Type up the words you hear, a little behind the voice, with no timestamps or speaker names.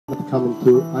not come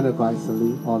into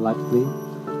unadvisedly or lightly,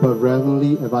 but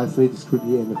reverently, advisedly,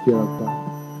 discreetly, and the fear of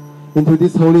God. Into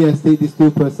this holy estate, these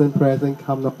two persons present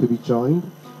come not to be joined.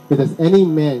 If there's any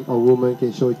man or woman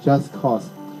can show just cause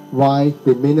why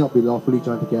they may not be lawfully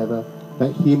joined together,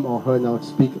 let him or her now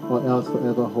speak, or else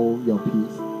forever hold your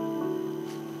peace.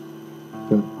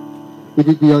 Good. If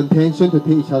it be your intention to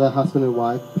take each other husband and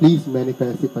wife, please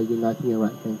manifest it by uniting your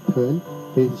right hand. Turn,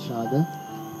 face each other.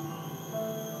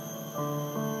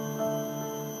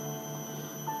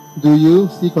 Do you,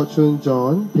 Steve Fortune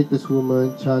John, take this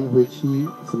woman, Chan Hui Chi,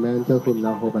 Samantha, whom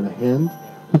now hold by the hand,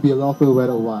 to be a lawful wed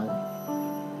or wife?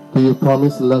 Do you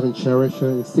promise to love and cherish her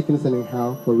in sickness and in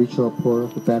health, for richer or poorer,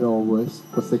 for better or worse,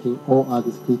 forsaking all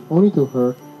others, cleave only to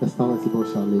her as long as you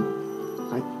both shall live?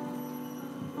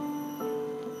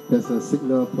 There's a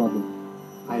signal problem.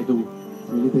 I do.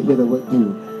 So we need to hear the word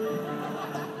do.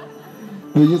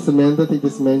 Do you, Samantha, take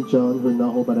this man, John, who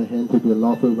now hold by the hand, to be a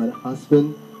lawful wed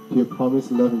husband? Do you promise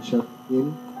to love and cherish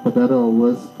him, for better or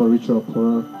worse, for richer or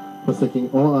poorer, forsaking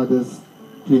all others,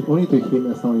 cleave only to him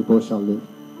as long as you both shall live?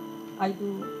 I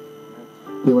do.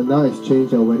 They will now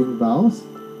exchange their wedding vows.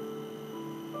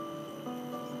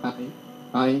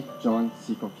 I, John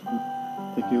C. Koki,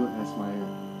 take you as my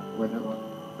wedded wife.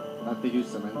 I take you,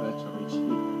 Samantha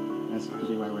Chamichi, as to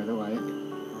be my wedded wife,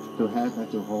 to have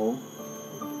and to hold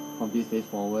from this day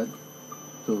forward,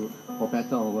 for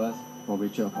better or worse, for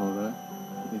richer or poorer,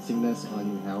 in sickness or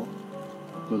in health,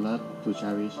 to love, to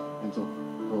cherish, and to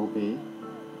obey,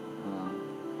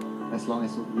 as long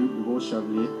as we both shall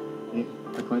live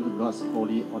according to God's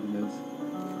holy ordinance.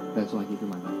 That's why I give you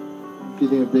my life.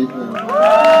 Giving a big hand.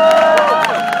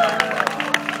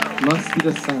 Must be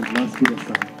the sun, must be the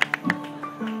sun.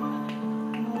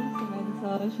 I,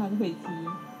 Samantha Chan Hui Chi,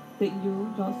 take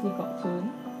you, John C. Gok Chun,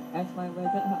 as my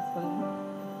wedded husband,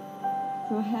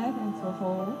 to have and to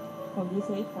hold from this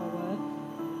day forward,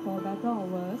 for better or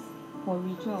worse, for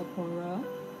richer or poorer,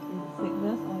 in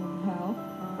sickness or in health,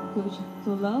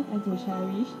 to love and to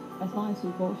cherish as long as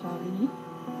we both shall live,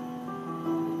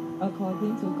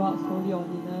 according to God's holy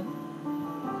ordinance.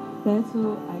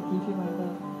 Thereto I give you my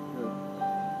love.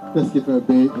 Let's give her a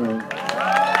big hand.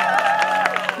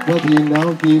 What do you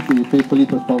now give to faithfully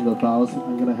perform the vows?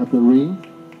 I'm going to have the ring.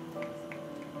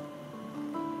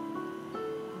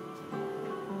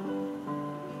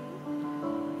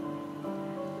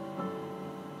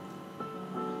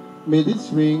 May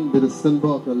this ring be the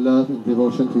symbol of your love and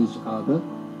devotion to each other,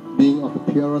 being of the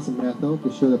purest metal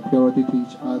to show the purity to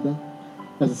each other,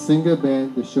 as a single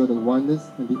band to show the oneness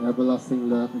and the everlasting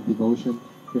love and devotion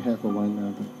you have for one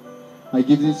another. I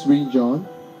give this ring, John.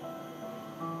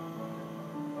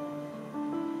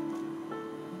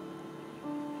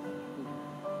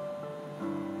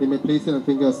 You may place it on the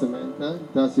finger of Samantha,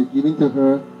 thus you're giving to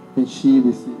her and she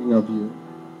receiving of you.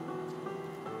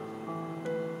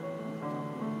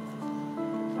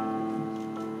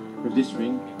 With this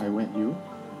ring, I wed you.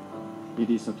 It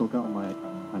is a token of my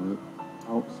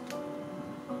vows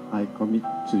I commit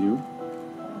to you.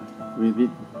 With it,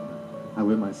 I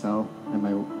will myself and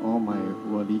all my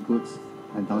worldly goods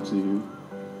endow to you,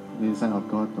 in the sign of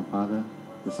God the Father,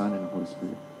 the Son, and the Holy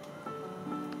Spirit.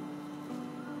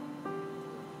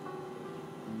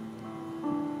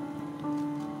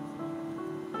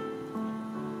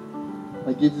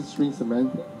 I give this ring,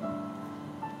 Samantha.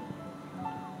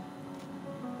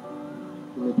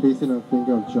 You may place it on the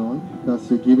finger of John, thus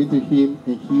you're giving to him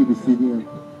and he receiving of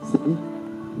you.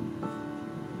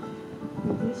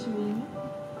 With this ring,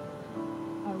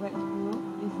 I wed you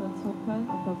is a token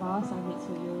of the vows I made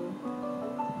to you.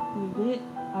 With it,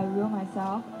 I will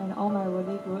myself and all my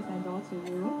worldly goods endow to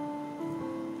you,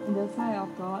 in the sight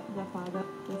of God, the Father,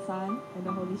 the Son, and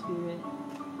the Holy Spirit.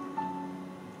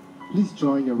 Please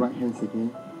join your right hands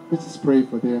again. Let's just pray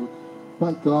for them.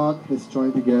 What God has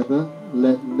joined together,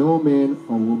 let no man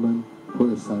or woman put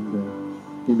asunder.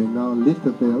 You may now lift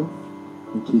the veil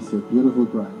and kiss your beautiful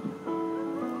bride.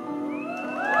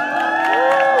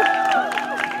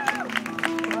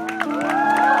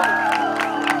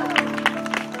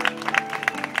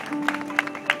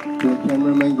 Did the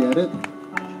cameraman get it?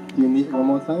 Do you need one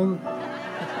more time?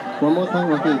 One more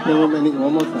time? Okay, cameraman need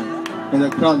one more time. And the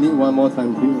crowd need one more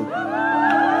time too.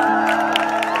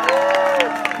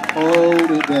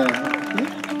 Hold it there.